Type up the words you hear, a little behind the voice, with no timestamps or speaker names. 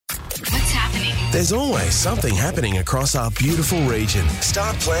There's always something happening across our beautiful region.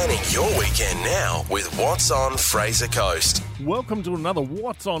 Start planning your weekend now with What's on Fraser Coast. Welcome to another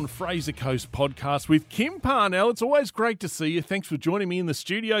What's on Fraser Coast podcast with Kim Parnell. It's always great to see you. Thanks for joining me in the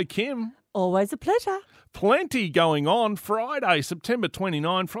studio, Kim. Always a pleasure. Plenty going on. Friday, September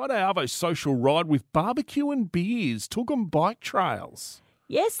 29, Friday Arvo social ride with barbecue and beers, Toogoom Bike Trails.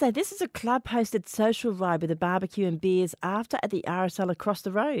 Yes, so this is a club-hosted social ride with a barbecue and beers after at the RSL across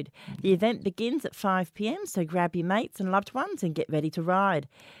the road. The event begins at 5 p.m, so grab your mates and loved ones and get ready to ride.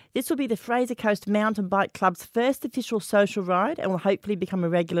 This will be the Fraser Coast Mountain Bike Club's first official social ride and will hopefully become a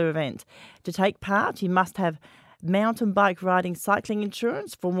regular event. To take part, you must have mountain bike riding cycling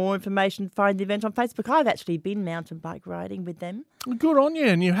insurance. For more information, find the event on Facebook. I've actually been mountain bike riding with them. Good on you,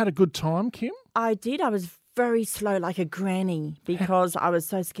 and you had a good time, Kim? I did. I was very slow like a granny because I was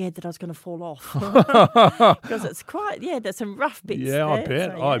so scared that I was going to fall off. Because it's quite, there's some rough bits there. I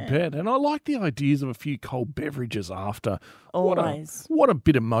bet. And I like the ideas of a few cold beverages after. Always. What a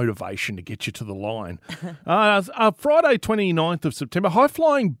bit of motivation to get you to the line. Friday 29th of September,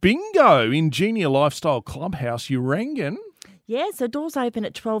 high-flying bingo in Genia Lifestyle Clubhouse, Urangan. Yeah, so doors open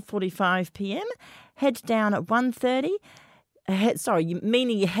at 12:45 p.m. Head down at 1:30.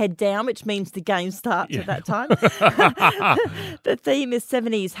 Meaning you head down, which means the game starts at that time. The theme is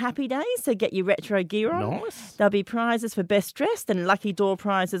 70s Happy Days, so get your retro gear on. Nice. There'll be prizes for best dressed and lucky door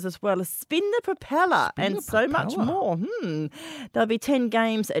prizes as well as spin the propeller so much more. There'll be 10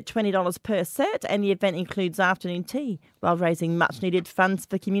 games at $20 per set, and the event includes afternoon tea while raising much needed funds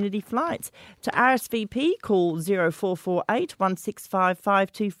for community flights. To RSVP, call 0448 165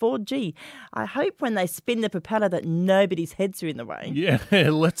 524G. I hope when they spin the propeller that nobody's heads are in the way. Yeah,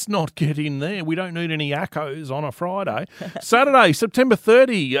 let's not get in there. We don't need any echoes on a Friday. Saturday, September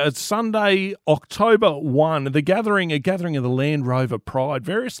 30, Sunday, October 1, a gathering of the Land Rover Pride.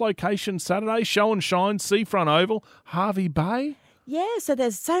 Various locations Saturday, Show and Shine, Seafront Oval, Harvey Bay. Yeah, so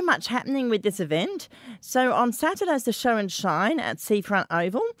there's so much happening with this event. So on Saturday's the Show and Shine at Seafront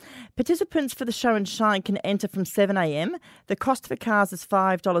Oval. Participants for the Show and Shine can enter from 7 a.m. The cost for cars is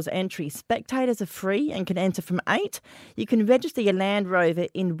 $5 entry. Spectators are free and can enter from 8. You can register your Land Rover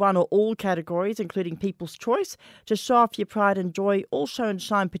in one or all categories, including People's Choice. To show off your pride and joy, all Show and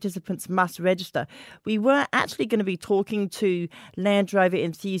Shine participants must register. We were actually going to be talking to Land Rover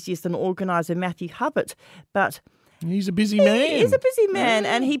enthusiast and organiser Matthew Hubbard, but he's a busy man. He is a busy man,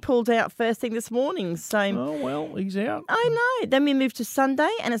 and he pulled out first thing this morning. So, oh, well, he's out. I know. Then we move to Sunday,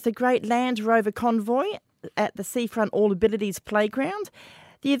 and it's the Great Land Rover Convoy at the Seafront All Abilities Playground.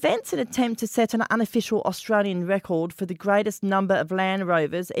 The event's an attempt to set an unofficial Australian record for the greatest number of Land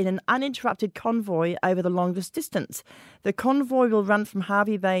Rovers in an uninterrupted convoy over the longest distance. The convoy will run from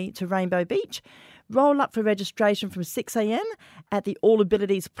Harvey Bay to Rainbow Beach. Roll up for registration from 6 a.m. at the All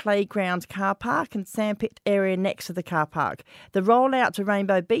Abilities Playground car park and sandpit area next to the car park. The rollout to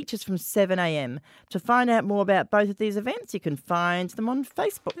Rainbow Beach is from 7 a.m. To find out more about both of these events, you can find them on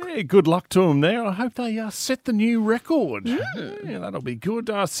Facebook. Yeah, good luck to them there. I hope they set the new record. Yeah, that'll be good.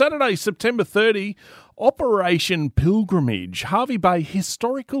 Saturday, September 30, Operation Pilgrimage, Harvey Bay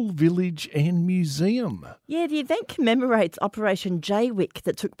Historical Village and Museum. Yeah, the event commemorates Operation Jaywick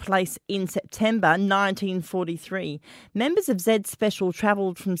that took place in September 1943. Members of Zed Special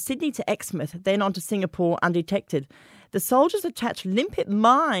travelled from Sydney to Exmouth, then on to Singapore undetected. The soldiers attached limpet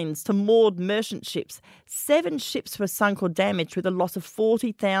mines to moored merchant ships. 7 ships were sunk or damaged with a loss of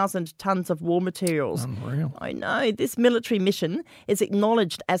 40,000 tonnes of war materials. Unreal. I know. This military mission is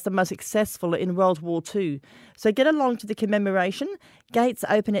acknowledged as the most successful in World War II. So get along to the commemoration. Gates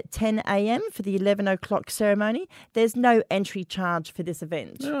open at 10 a.m. for the 11 o'clock ceremony. There's no entry charge for this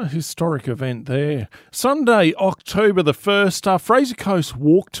event. Historic event there. Sunday, October the 1st, Fraser Coast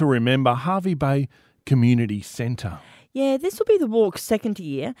Walk to Remember, Harvey Bay Community Centre. Yeah, this will be the walk's second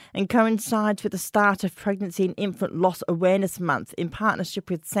year and coincides with the start of Pregnancy and Infant Loss Awareness Month in partnership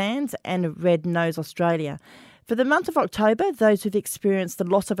with SANS and Red Nose Australia. For the month of October, those who've experienced the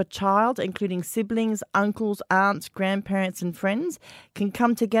loss of a child, including siblings, uncles, aunts, grandparents and friends, can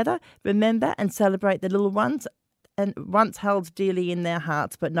come together, remember and celebrate the little ones and once held dearly in their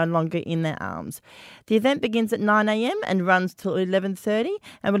hearts but no longer in their arms. The event begins at 9 a.m. and runs till 11:30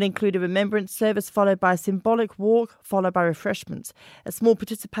 and will include a remembrance service followed by a symbolic walk followed by refreshments. A small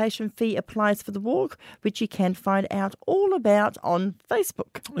participation fee applies for the walk, which you can find out all about on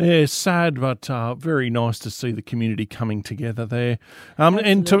Facebook. Yeah, sad but very nice to see the community coming together there.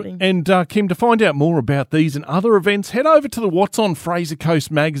 And Kim, to find out more about these and other events, head over to the What's on Fraser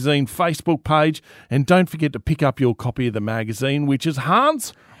Coast magazine Facebook page and don't forget to pick up your your copy of the magazine, which is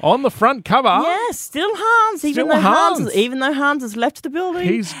Hans on the front cover. Yeah, still Hans. Even though Hans has left the building.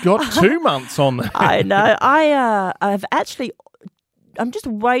 He's got 2 months on there. I know. I'm just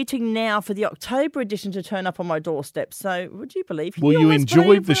waiting now for the October edition to turn up on my doorstep. So, would you believe? Will you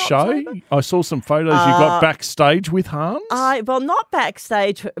enjoy the show? October? I saw some photos you got backstage with Hans. Well, not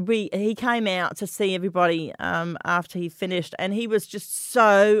backstage. He came out to see everybody after he finished, and he was just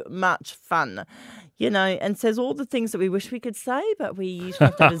so much fun. And says all the things that we wish we could say, but we usually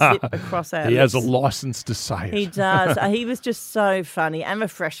have to have a zip across our lips. He has a license to say it. He does. He was just so funny and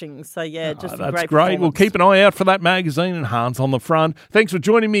refreshing. So, yeah, just a that's great. We'll keep an eye out for that magazine and Hans on the front. Thanks for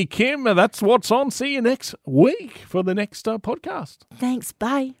joining me, Kim. That's What's On. See you next week for the next podcast. Thanks.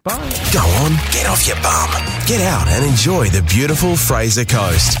 Bye. Bye. Go on, get off your bum. Get out and enjoy the beautiful Fraser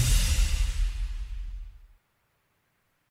Coast.